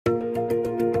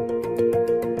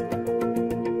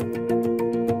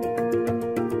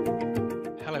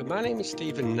My name is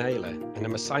Steve Naylor, and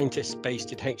I'm a scientist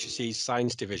based in HSE's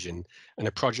Science Division and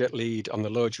a project lead on the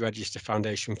Lloyd's Register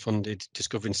Foundation funded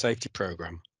Discovering Safety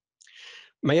programme.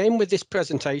 My aim with this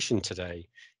presentation today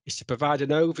is to provide an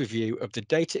overview of the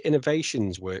data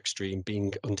innovations workstream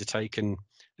being undertaken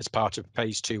as part of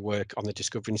phase 2 work on the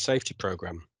Discovering Safety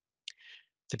programme.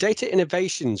 The Data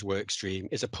Innovations workstream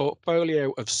is a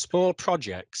portfolio of small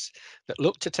projects that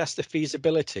look to test the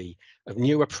feasibility of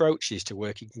new approaches to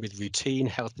working with routine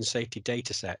health and safety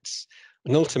datasets,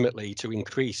 and ultimately to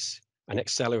increase and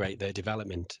accelerate their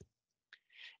development.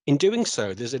 In doing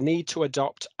so, there's a need to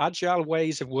adopt agile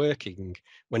ways of working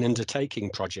when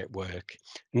undertaking project work,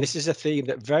 and this is a theme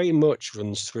that very much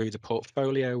runs through the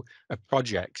portfolio of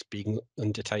projects being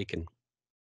undertaken.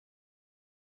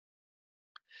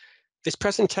 This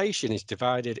presentation is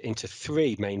divided into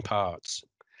 3 main parts.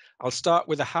 I'll start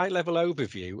with a high-level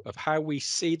overview of how we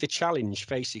see the challenge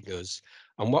facing us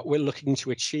and what we're looking to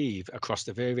achieve across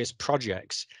the various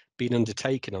projects being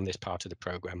undertaken on this part of the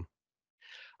programme.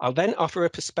 I'll then offer a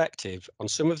perspective on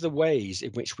some of the ways in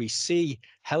which we see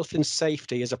health and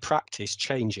safety as a practice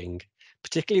changing,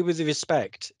 particularly with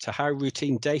respect to how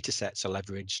routine datasets are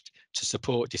leveraged to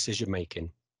support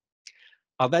decision-making.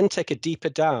 I'll then take a deeper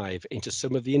dive into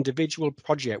some of the individual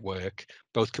project work,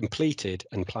 both completed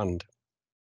and planned.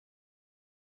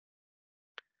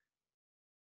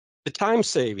 The time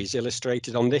series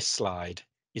illustrated on this slide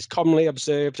is commonly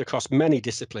observed across many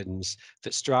disciplines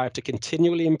that strive to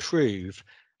continually improve,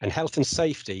 and health and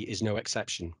safety is no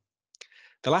exception.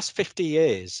 The last 50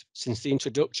 years since the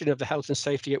introduction of the Health and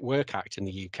Safety at Work Act in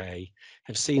the UK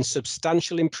have seen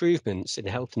substantial improvements in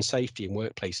health and safety in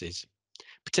workplaces,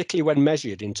 particularly when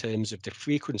measured in terms of the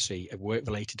frequency of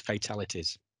work-related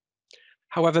fatalities.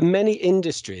 However, many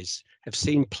industries have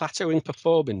seen plateauing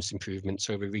performance improvements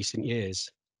over recent years.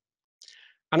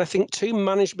 And I think 2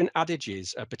 management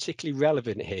adages are particularly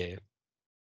relevant here.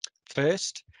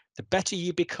 First, the better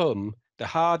you become, the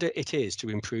harder it is to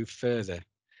improve further.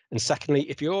 And secondly,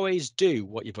 if you always do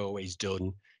what you've always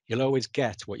done, you'll always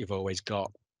get what you've always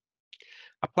got.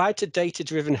 Applied to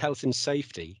data-driven health and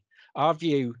safety, our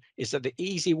view is that the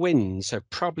easy wins have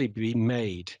probably been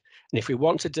made. And if we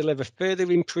want to deliver further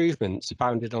improvements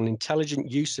founded on intelligent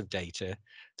use of data,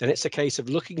 then it's a case of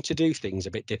looking to do things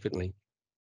a bit differently.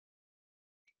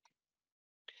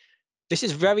 This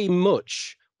is very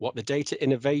much what the Data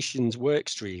Innovations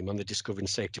workstream on the Discovering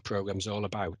Safety programme is all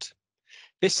about.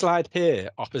 This slide here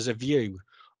offers a view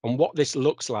on what this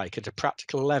looks like at a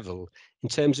practical level in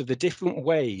terms of the different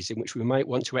ways in which we might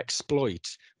want to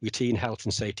exploit routine health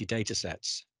and safety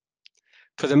datasets.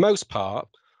 For the most part,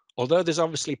 although there's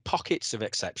obviously pockets of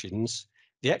exceptions,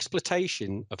 the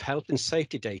exploitation of health and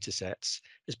safety datasets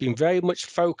has been very much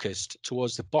focused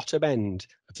towards the bottom end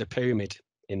of the pyramid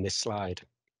in this slide.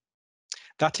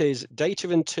 That is, data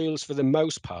and tools for the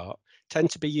most part tend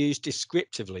to be used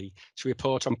descriptively to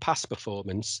report on past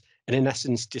performance and in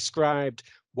essence described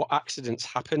what accidents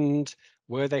happened,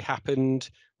 where they happened,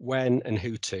 when and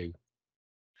who to.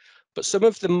 But some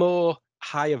of the more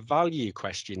higher value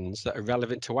questions that are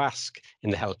relevant to ask in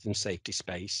the health and safety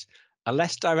space are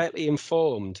less directly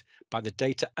informed by the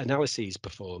data analyses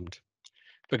performed.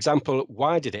 For example,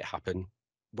 why did it happen?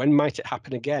 When might it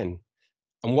happen again?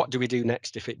 And what do we do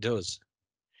next if it does?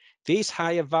 These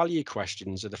higher value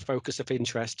questions are the focus of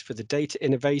interest for the Data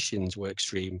Innovations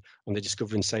workstream on the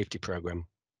Discovering Safety programme.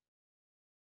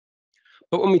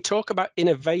 But when we talk about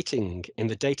innovating in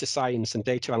the data science and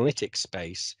data analytics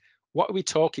space, what are we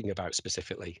talking about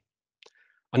specifically?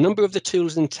 A number of the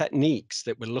tools and techniques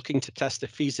that we're looking to test the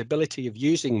feasibility of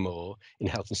using more in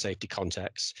health and safety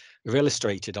contexts are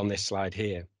illustrated on this slide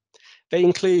here. They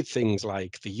include things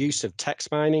like the use of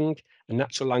text mining and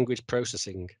natural language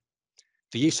processing,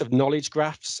 the use of knowledge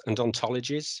graphs and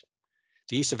ontologies,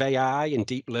 the use of AI and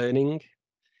deep learning,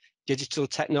 digital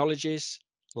technologies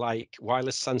like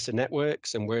wireless sensor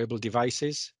networks and wearable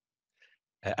devices,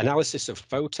 analysis of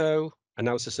photo,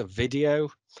 analysis of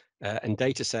video, and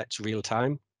data sets real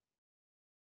time,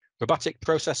 robotic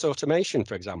process automation,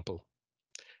 for example,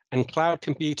 and cloud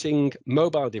computing,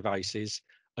 mobile devices,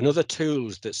 and other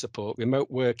tools that support remote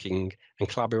working and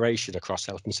collaboration across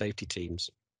health and safety teams.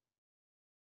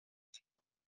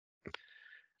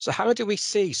 So how do we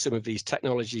see some of these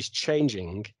technologies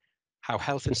changing how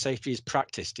health and safety is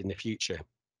practiced in the future?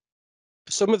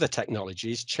 For some of the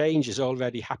technologies, change is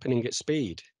already happening at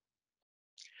speed.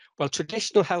 Well,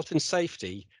 traditional health and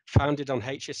safety, founded on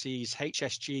HSE's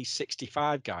HSG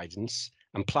 65 guidance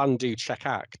and Plan, Do, Check,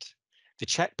 Act, the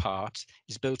check part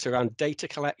is built around data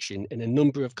collection in a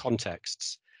number of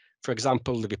contexts. For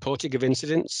example, the reporting of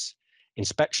incidents,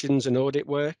 inspections and audit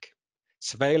work,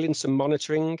 surveillance and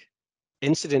monitoring,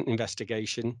 incident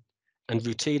investigation, and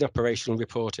routine operational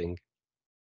reporting.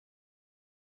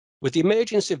 With the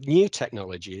emergence of new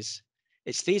technologies,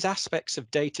 it's these aspects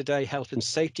of day-to-day health and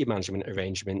safety management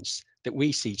arrangements that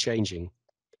we see changing.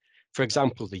 For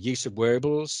example, the use of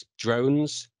wearables,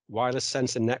 drones, wireless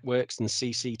sensor networks, and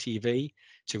CCTV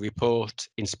to report,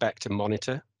 inspect, and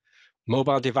monitor,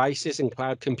 mobile devices and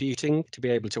cloud computing to be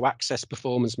able to access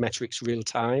performance metrics real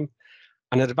time,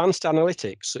 and advanced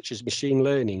analytics such as machine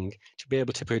learning to be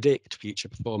able to predict future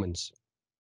performance.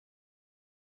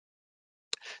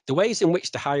 The ways in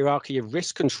which the hierarchy of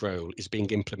risk control is being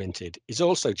implemented is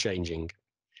also changing.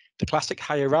 The classic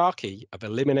hierarchy of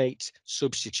eliminate,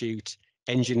 substitute,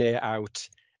 engineer out,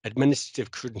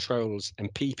 administrative controls,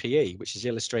 and PPE, which is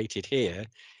illustrated here,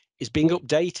 is being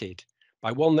updated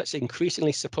by one that's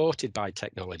increasingly supported by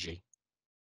technology.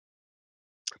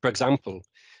 For example,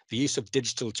 the use of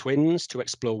digital twins to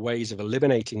explore ways of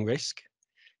eliminating risk,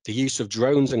 the use of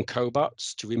drones and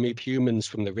cobots to remove humans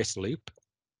from the risk loop,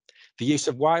 the use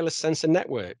of wireless sensor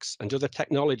networks and other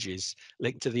technologies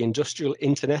linked to the industrial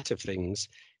Internet of Things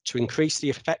to increase the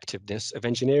effectiveness of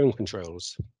engineering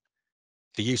controls,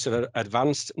 the use of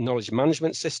advanced knowledge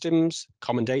management systems,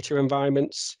 common data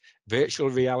environments, virtual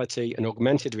reality and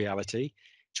augmented reality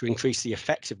to increase the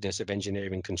effectiveness of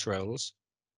engineering controls,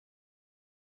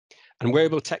 and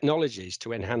wearable technologies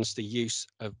to enhance the use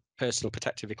of personal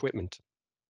protective equipment.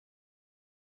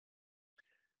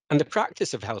 And the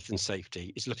practice of health and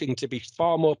safety is looking to be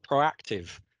far more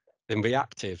proactive than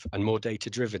reactive and more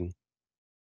data-driven.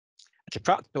 At a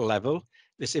practical level,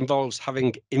 this involves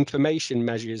having information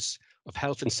measures of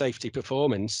health and safety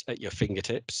performance at your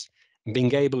fingertips and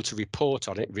being able to report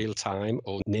on it real time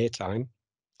or near time.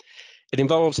 It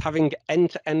involves having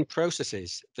end-to-end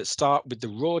processes that start with the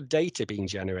raw data being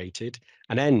generated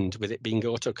and end with it being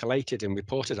auto-collated and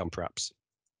reported on perhaps.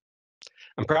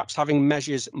 And perhaps having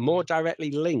measures more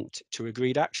directly linked to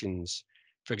agreed actions,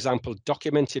 for example,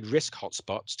 documented risk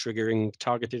hotspots triggering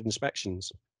targeted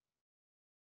inspections.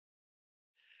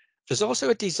 There's also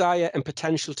a desire and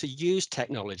potential to use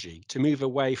technology to move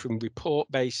away from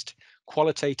report-based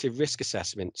qualitative risk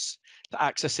assessments to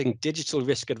accessing digital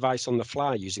risk advice on the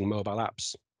fly using mobile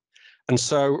apps. And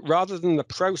so rather than the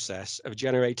process of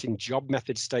generating job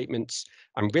method statements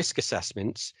and risk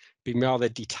assessments being rather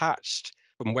detached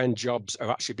from when jobs are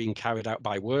actually being carried out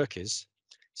by workers,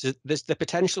 so there's the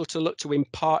potential to look to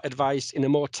impart advice in a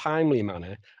more timely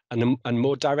manner and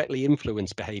more directly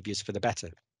influence behaviours for the better.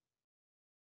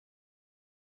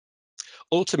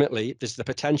 Ultimately, there's the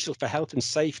potential for health and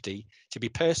safety to be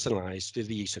personalised through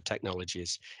the use of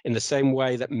technologies in the same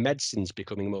way that medicine's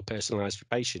becoming more personalised for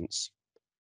patients.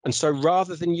 And so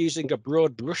rather than using a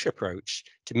broad brush approach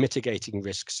to mitigating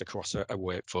risks across a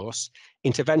workforce,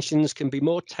 interventions can be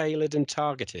more tailored and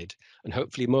targeted and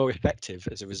hopefully more effective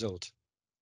as a result.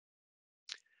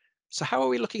 So how are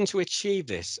we looking to achieve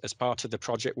this as part of the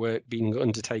project work being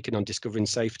undertaken on discovering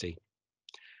safety?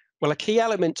 Well, a key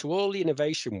element to all the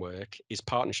innovation work is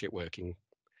partnership working.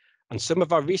 And some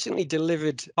of our recently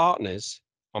delivered partners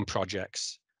on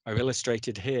projects are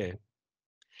illustrated here.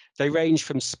 They range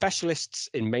from specialists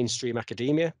in mainstream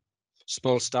academia,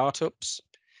 small startups,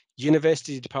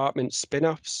 university department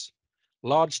spin-offs,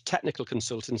 large technical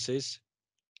consultancies,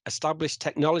 established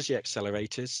technology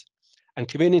accelerators, and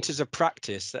communities of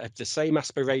practice that have the same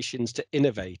aspirations to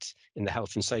innovate in the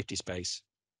health and safety space.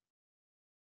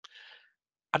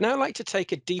 I'd now like to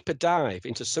take a deeper dive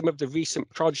into some of the recent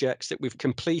projects that we've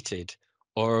completed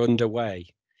or are underway,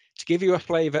 to give you a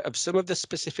flavour of some of the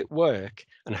specific work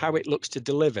and how it looks to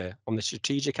deliver on the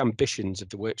strategic ambitions of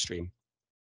the workstream.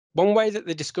 One way that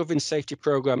the Discovering Safety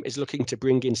programme is looking to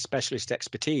bring in specialist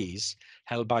expertise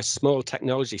held by small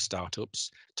technology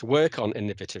startups to work on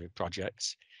innovative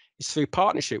projects is through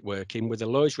partnership working with the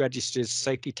Lloyd's Register's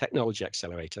Safety Technology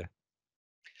Accelerator.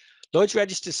 Lloyd's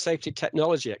Register's Safety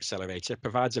Technology Accelerator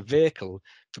provides a vehicle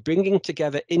for bringing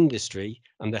together industry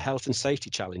and the health and safety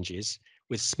challenges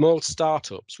with small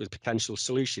startups with potential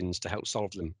solutions to help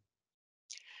solve them.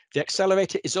 The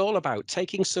accelerator is all about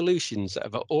taking solutions that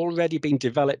have already been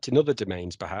developed in other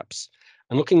domains, perhaps,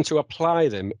 and looking to apply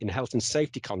them in health and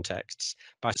safety contexts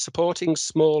by supporting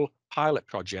small pilot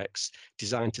projects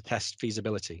designed to test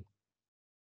feasibility.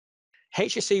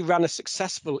 HSE ran a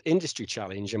successful industry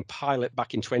challenge and pilot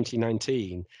back in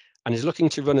 2019 and is looking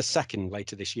to run a second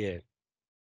later this year.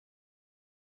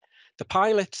 The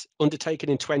pilot undertaken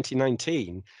in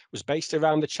 2019 was based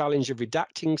around the challenge of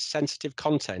redacting sensitive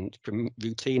content from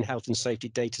routine health and safety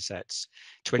datasets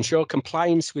to ensure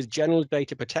compliance with general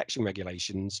data protection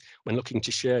regulations when looking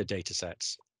to share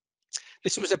datasets.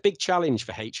 This was a big challenge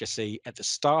for HSE at the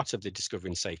start of the Discovery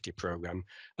and Safety programme,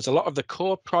 as a lot of the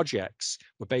core projects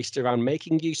were based around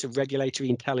making use of regulatory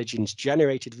intelligence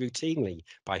generated routinely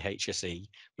by HSE,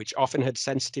 which often had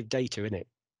sensitive data in it.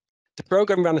 The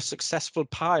programme ran a successful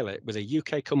pilot with a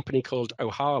UK company called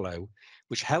Ohalo,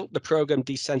 which helped the programme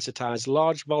desensitise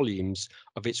large volumes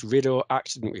of its RIDDOR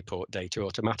accident report data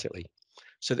automatically,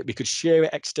 so that we could share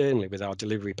it externally with our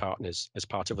delivery partners as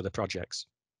part of other projects.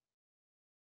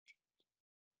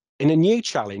 In a new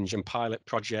challenge and pilot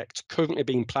project currently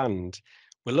being planned,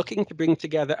 we're looking to bring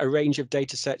together a range of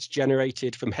datasets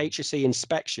generated from HSE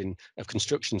inspection of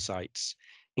construction sites,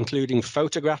 including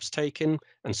photographs taken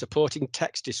and supporting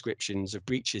text descriptions of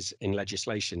breaches in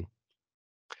legislation.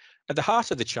 At the heart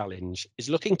of the challenge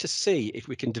is looking to see if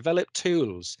we can develop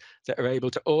tools that are able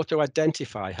to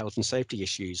auto-identify health and safety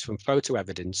issues from photo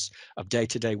evidence of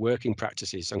day-to-day working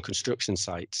practices on construction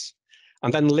sites,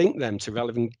 and then link them to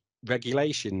relevant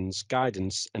regulations,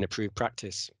 guidance, and approved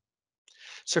practice.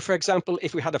 So for example,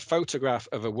 if we had a photograph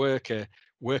of a worker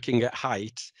working at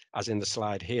height, as in the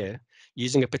slide here,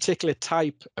 using a particular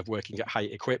type of working at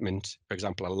height equipment, for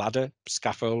example, a ladder,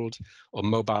 scaffold, or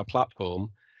mobile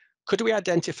platform, could we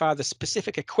identify the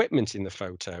specific equipment in the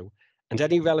photo and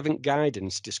any relevant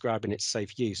guidance describing its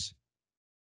safe use?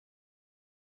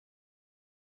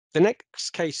 The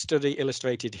next case study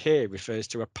illustrated here refers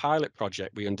to a pilot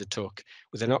project we undertook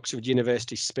with an Oxford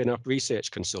University spin-off research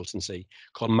consultancy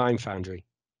called Mindfoundry.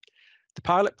 The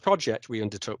pilot project we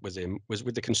undertook with him was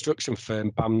with the construction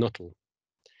firm BAM Nuttall.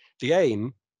 The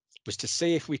aim was to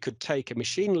see if we could take a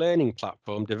machine learning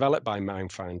platform developed by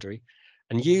Mindfoundry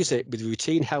and use it with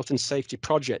routine health and safety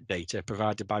project data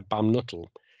provided by BAM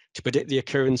Nuttall to predict the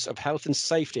occurrence of health and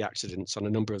safety accidents on a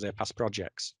number of their past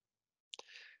projects.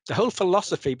 The whole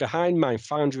philosophy behind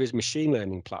Mindfoundry's machine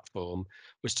learning platform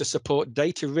was to support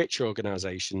data-rich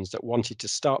organizations that wanted to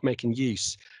start making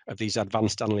use of these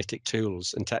advanced analytic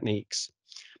tools and techniques,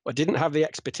 but didn't have the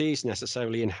expertise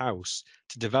necessarily in-house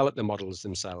to develop the models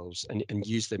themselves and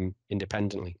use them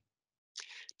independently.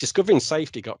 Discovery and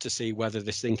Safety got to see whether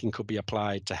this thinking could be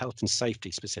applied to health and safety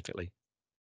specifically.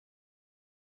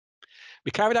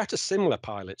 We carried out a similar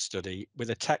pilot study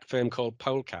with a tech firm called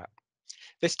Polecat.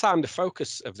 This time, the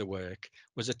focus of the work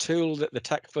was a tool that the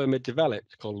tech firm had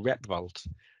developed called RepVault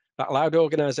that allowed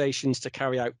organizations to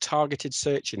carry out targeted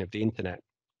searching of the internet.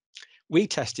 We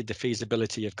tested the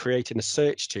feasibility of creating a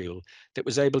search tool that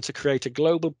was able to create a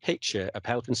global picture of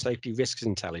health and safety risks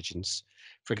intelligence.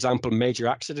 For example, major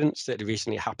accidents that had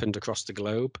recently happened across the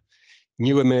globe,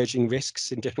 new emerging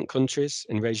risks in different countries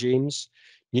and regimes,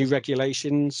 new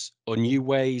regulations, or new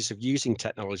ways of using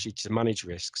technology to manage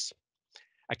risks.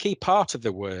 A key part of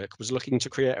the work was looking to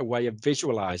create a way of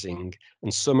visualizing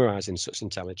and summarizing such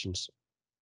intelligence.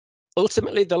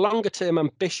 Ultimately, the longer-term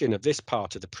ambition of this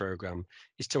part of the programme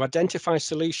is to identify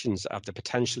solutions that have the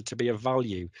potential to be of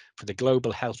value for the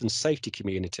global health and safety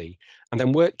community, and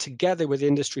then work together with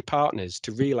industry partners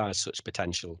to realise such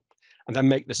potential, and then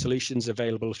make the solutions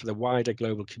available for the wider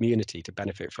global community to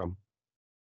benefit from.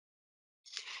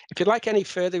 If you'd like any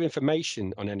further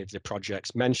information on any of the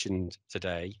projects mentioned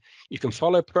today, you can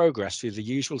follow progress through the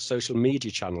usual social media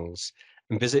channels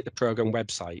and visit the programme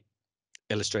website,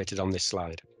 illustrated on this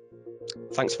slide.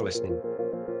 Thanks for listening.